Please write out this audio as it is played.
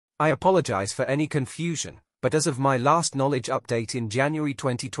I apologize for any confusion, but as of my last knowledge update in January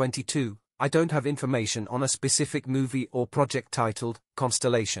 2022, I don't have information on a specific movie or project titled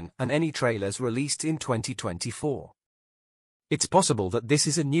Constellation and any trailers released in 2024. It's possible that this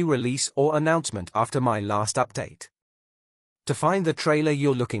is a new release or announcement after my last update. To find the trailer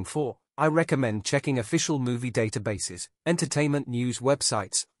you're looking for, I recommend checking official movie databases, entertainment news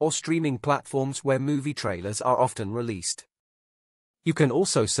websites, or streaming platforms where movie trailers are often released. You can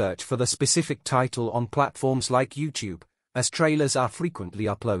also search for the specific title on platforms like YouTube, as trailers are frequently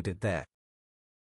uploaded there.